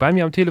Bei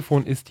mir am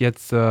Telefon ist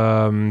jetzt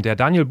der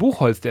Daniel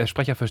Buchholz, der ist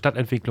Sprecher für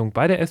Stadtentwicklung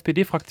bei der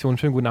SPD-Fraktion.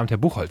 Schönen guten Abend, Herr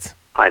Buchholz.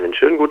 Einen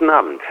schönen guten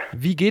Abend.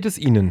 Wie geht es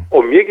Ihnen?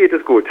 Oh, mir geht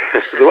es gut.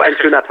 So ein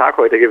schöner Tag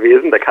heute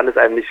gewesen, da kann es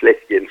einem nicht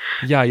schlecht gehen.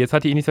 Ja, jetzt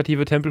hat die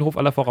Initiative Tempelhof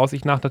aller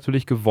Voraussicht nach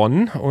natürlich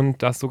gewonnen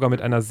und das sogar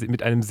mit einer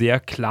sehr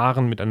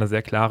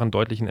klaren,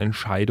 deutlichen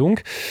Entscheidung.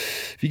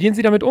 Wie gehen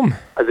Sie damit um?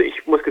 Also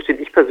ich muss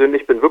gestehen, ich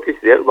persönlich bin wirklich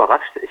sehr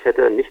überrascht. Ich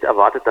hätte nicht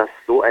erwartet, dass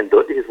so ein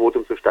deutliches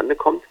Votum zustande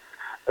kommt.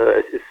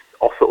 Es ist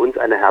auch für uns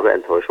eine herbe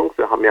Enttäuschung.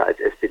 Wir haben ja als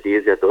SPD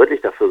sehr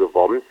deutlich dafür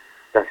geworben,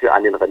 dass wir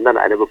an den Rändern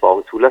eine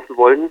Bebauung zulassen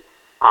wollen.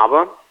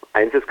 Aber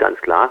eins ist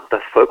ganz klar,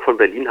 das Volk von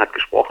Berlin hat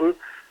gesprochen.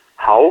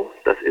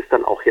 Das ist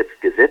dann auch jetzt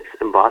Gesetz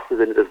im wahrsten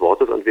Sinne des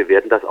Wortes und wir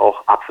werden das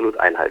auch absolut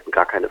einhalten,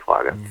 gar keine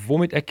Frage.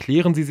 Womit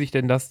erklären Sie sich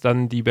denn, dass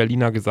dann die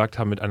Berliner gesagt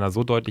haben mit einer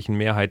so deutlichen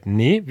Mehrheit,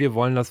 nee, wir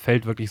wollen das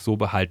Feld wirklich so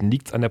behalten?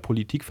 Liegt es an der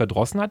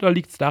Politikverdrossenheit oder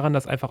liegt es daran,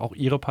 dass einfach auch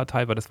Ihre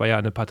Partei, weil das war ja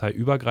eine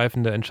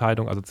parteiübergreifende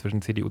Entscheidung, also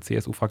zwischen CDU,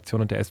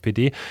 CSU-Fraktion und der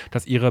SPD,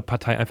 dass Ihre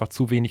Partei einfach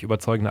zu wenig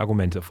überzeugende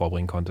Argumente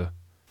vorbringen konnte?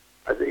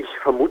 Also ich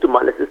vermute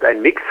mal, es ist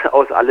ein Mix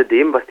aus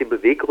alledem, was die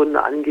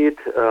Beweggründe angeht.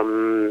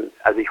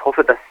 Also ich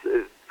hoffe, dass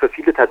für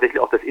viele tatsächlich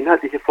auch das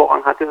Inhaltliche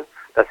Vorrang hatte,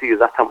 dass sie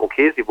gesagt haben,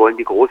 okay, sie wollen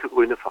die große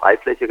grüne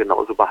Freifläche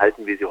genauso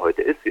behalten, wie sie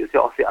heute ist. Sie ist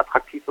ja auch sehr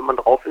attraktiv, wenn man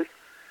drauf ist.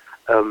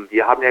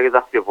 Wir haben ja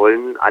gesagt, wir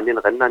wollen an den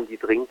Rändern die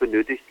dringend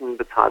benötigten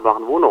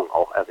bezahlbaren Wohnungen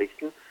auch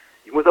errichten.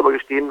 Ich muss aber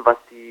gestehen, was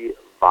die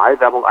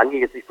Wahlwerbung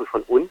angeht, jetzt nicht nur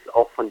von uns,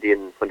 auch von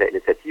der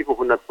Initiative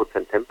 100%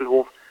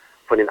 Tempelhof,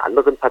 von den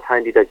anderen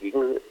Parteien, die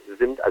dagegen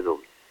sind, also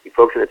die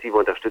Volksinitiative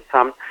unterstützt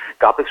haben,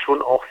 gab es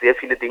schon auch sehr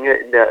viele Dinge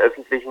in der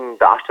öffentlichen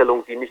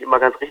Darstellung, die nicht immer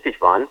ganz richtig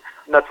waren.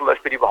 Na, zum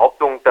Beispiel die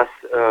Behauptung, dass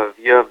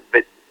wir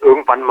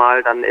irgendwann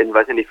mal dann in,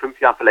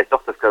 5 Jahren vielleicht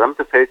doch das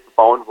gesamte Feld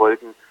bebauen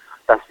wollten,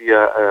 dass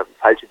wir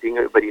falsche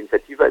Dinge über die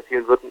Initiative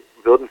erzählen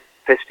würden.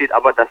 Fest steht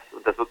aber,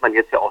 und das wird man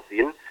jetzt ja auch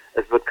sehen,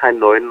 es wird keinen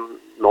neuen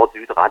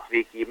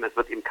Nord-Süd-Radweg geben, es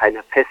wird eben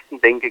keine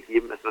festen Bänke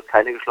geben, es wird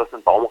keine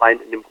geschlossenen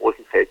Baumreihen in dem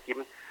großen Feld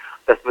geben.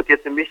 Das wird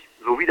jetzt nämlich,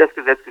 so wie das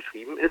Gesetz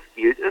geschrieben ist,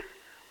 gilt es.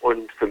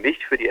 Und für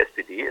mich, für die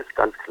SPD ist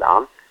ganz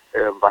klar,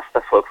 was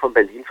das Volk von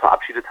Berlin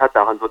verabschiedet hat,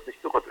 daran wird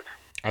nicht gerüttelt.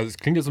 Also es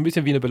klingt jetzt so ein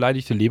bisschen wie eine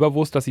beleidigte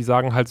Leberwurst, dass sie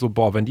sagen halt so,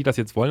 wenn die das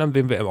jetzt wollen, dann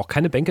werden wir auch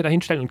keine Bänke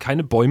dahinstellen und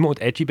keine Bäume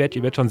und Edgy-Badge,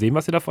 ihr werdet schon sehen,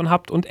 was ihr davon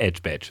habt und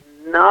Edge-Badge.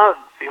 Na,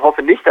 ich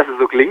hoffe nicht, dass es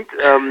so klingt.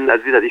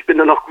 Also wie gesagt, ich bin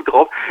da noch gut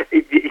drauf.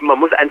 Man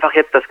muss einfach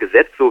jetzt das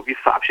Gesetz, so wie es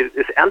verabschiedet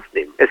ist, ernst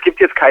nehmen. Es gibt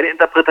jetzt keine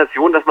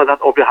Interpretation, dass man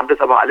sagt, wir haben das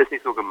aber alles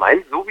nicht so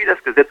gemeint. So wie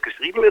das Gesetz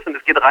geschrieben ist und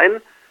es geht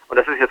rein, und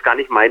das ist jetzt gar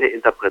nicht meine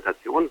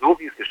Interpretation, so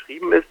wie es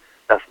geschrieben ist,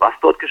 das, was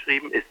dort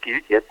geschrieben ist,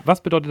 gilt jetzt.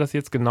 Was bedeutet das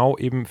jetzt genau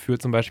eben für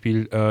zum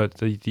Beispiel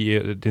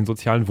den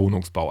sozialen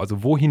Wohnungsbau?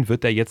 Also wohin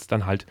wird der jetzt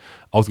dann halt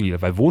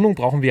ausgegliedert? Weil Wohnungen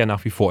brauchen wir ja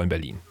nach wie vor in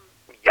Berlin.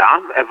 Ja,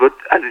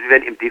 sie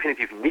werden eben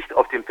definitiv nicht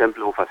auf dem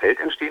Tempelhofer Feld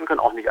entstehen können,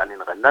 auch nicht an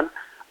den Rändern,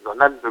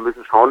 sondern wir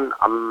müssen schauen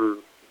am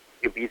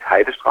Gebiet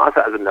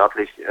Heidestraße, also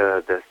nördlich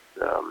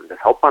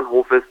des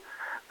Hauptbahnhofes.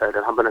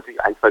 Dann haben wir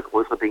natürlich 1, 2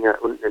 größere Dinge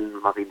unten in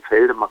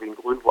Marienfelde,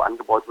 Mariengrün, wo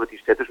angebaut wird. Die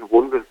städtischen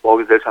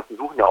Wohnbaugesellschaften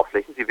suchen ja auch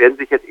Flächen. Sie werden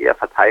sich jetzt eher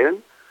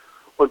verteilen.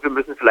 Und wir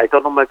müssen vielleicht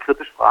auch nochmal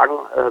kritisch fragen,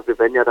 wir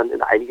werden ja dann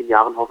in einigen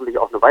Jahren hoffentlich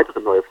auch eine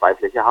weitere neue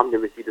Freifläche haben,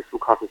 nämlich die des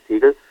Flughafens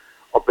Tegel,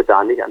 ob wir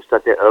da nicht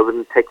anstatt der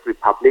Urban Tech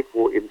Republic,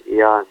 wo eben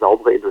eher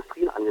saubere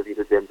Industrien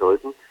angesiedelt werden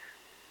sollten,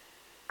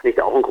 nicht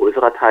auch ein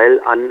größerer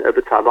Teil an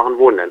bezahlbaren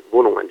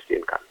Wohnungen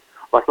entstehen kann.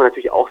 Was man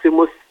natürlich auch sehen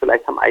muss,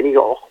 vielleicht haben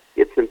einige auch,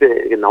 jetzt sind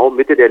wir genau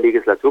Mitte der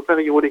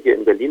Legislaturperiode hier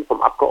in Berlin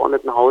vom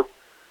Abgeordnetenhaus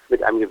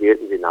mit einem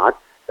gewählten Senat,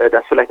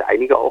 dass vielleicht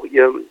einige auch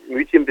ihr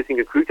Mütchen ein bisschen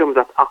gekühlt haben und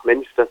sagt, ach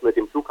Mensch, das mit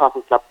dem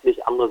Flughafen klappt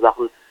nicht, andere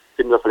Sachen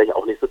finden wir vielleicht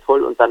auch nicht so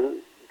toll und dann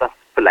das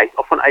vielleicht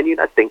auch von einigen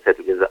als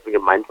Denkzettel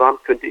gemeint war,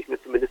 könnte ich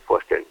mir zumindest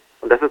vorstellen.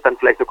 Und das ist dann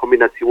vielleicht eine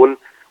Kombination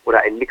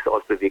oder ein Mix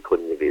aus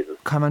Beweggründen gewesen.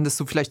 Kann man das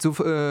so vielleicht so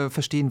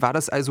verstehen? War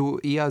das also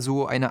eher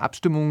so eine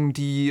Abstimmung,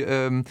 die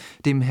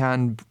dem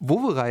Herrn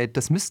Wowereit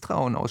das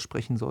Misstrauen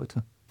aussprechen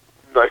sollte?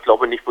 Na, ich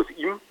glaube nicht bloß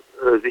ihm.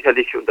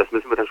 Sicherlich, und das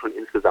müssen wir dann schon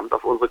insgesamt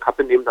auf unsere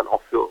Kappe nehmen, dann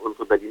auch für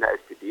unsere Berliner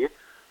SPD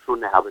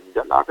schon eine herbe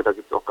Niederlage. Da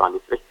gibt es auch gar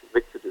nichts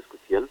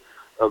wegzudiskutieren.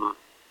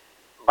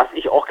 Was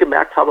ich auch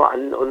gemerkt habe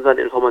an unseren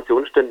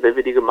Informationsständen, wenn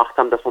wir die gemacht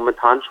haben, dass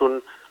momentan schon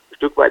ein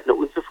Stück weit eine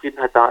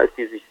Unzufriedenheit da ist,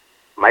 die sich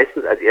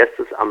meistens als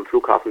erstes am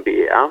Flughafen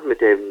BER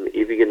mit dem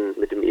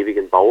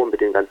ewigen Bau und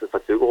mit den ganzen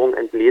Verzögerungen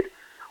entlädt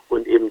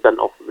und eben dann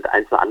auch mit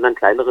ein, zwei anderen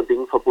kleineren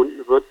Dingen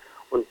verbunden wird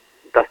und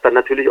das dann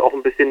natürlich auch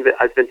ein bisschen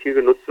als Ventil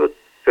genutzt wird,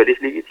 völlig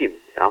legitim,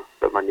 ja,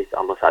 wenn man nichts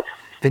anderes hat.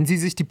 Wenn Sie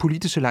sich die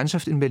politische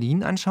Landschaft in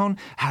Berlin anschauen,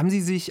 haben Sie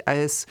sich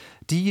als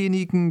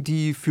diejenigen,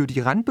 die für die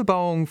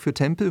Randbebauung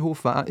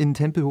in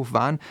Tempelhof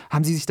waren,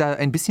 haben Sie sich da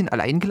ein bisschen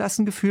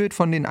alleingelassen gefühlt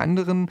von den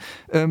anderen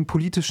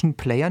politischen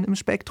Playern im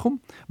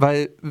Spektrum?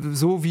 Weil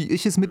so wie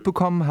ich es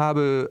mitbekommen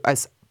habe,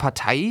 als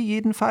Partei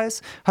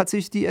jedenfalls, hat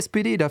sich die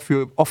SPD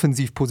dafür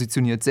offensiv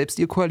positioniert. Selbst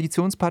Ihr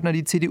Koalitionspartner,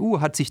 die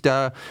CDU, hat sich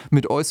da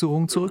mit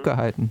Äußerungen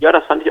zurückgehalten. Ja,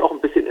 das fand ich auch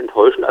ein bisschen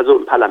enttäuschend. Also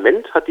im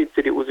Parlament hat die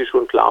CDU sich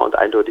schon klar und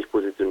eindeutig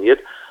positioniert.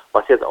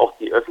 Was jetzt auch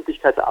die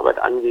Öffentlichkeitsarbeit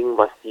anging,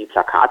 was die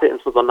Plakate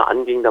insbesondere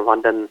anging, da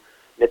waren dann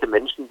nette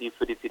Menschen, die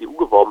für die CDU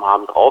geworben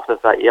haben, drauf. Das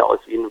sah eher aus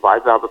wie ein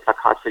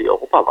Wahlwerbeplakat für die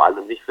Europawahl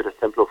und nicht für das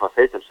Tempelhofer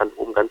Feld. Dann stand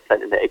oben ganz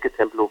klein in der Ecke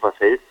Tempelhofer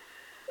Feld.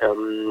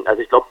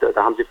 Also ich glaube,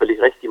 da haben Sie völlig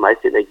recht. Die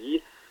meiste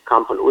Energie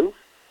kam von uns.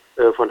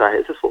 Von daher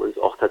ist es für uns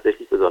auch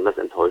tatsächlich besonders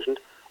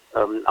enttäuschend.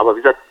 Aber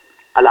wie gesagt,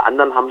 alle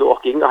anderen haben nur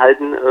auch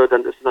gegengehalten.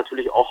 Dann ist es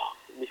natürlich auch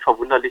nicht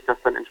verwunderlich, dass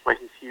dann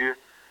entsprechend viel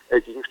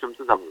Gegenstimmen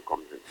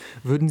zusammengekommen sind.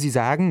 Würden Sie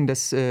sagen,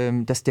 dass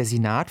der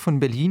Senat von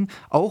Berlin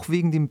auch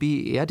wegen dem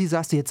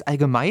BER-Desaster jetzt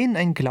allgemein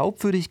ein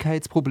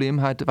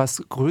Glaubwürdigkeitsproblem hat,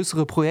 was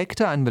größere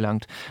Projekte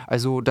anbelangt?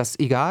 Also, dass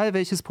egal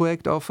welches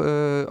Projekt auf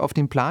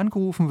den Plan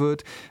gerufen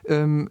wird,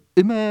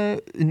 immer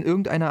in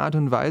irgendeiner Art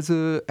und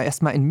Weise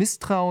erstmal ein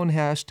Misstrauen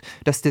herrscht,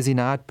 dass der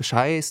Senat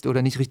bescheißt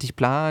oder nicht richtig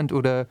plant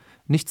oder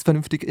nichts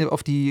vernünftig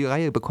auf die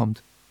Reihe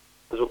bekommt?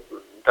 Also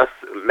das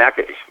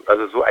merke ich.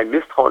 Also so ein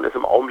Misstrauen ist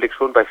im Augenblick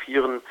schon bei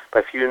vielen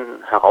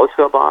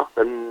heraushörbar,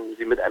 wenn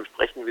sie mit einem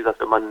sprechen, wie gesagt,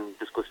 wenn man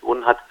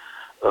Diskussionen hat.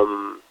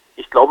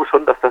 Ich glaube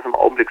schon, dass das im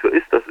Augenblick so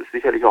ist. Das ist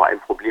sicherlich auch ein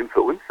Problem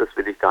für uns, das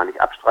will ich gar nicht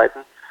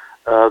abstreiten.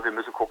 Wir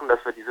müssen gucken, dass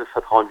wir dieses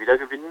Vertrauen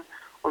wiedergewinnen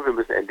und wir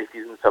müssen endlich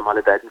diesen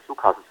vermaledeiten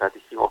Flughafen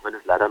fertig kriegen, auch wenn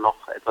es leider noch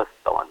etwas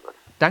dauern wird.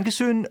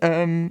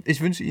 Dankeschön.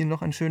 Ich wünsche Ihnen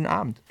noch einen schönen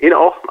Abend. Ihnen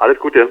auch. Alles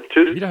Gute.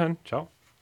 Tschüss. Wiederhören. Ciao.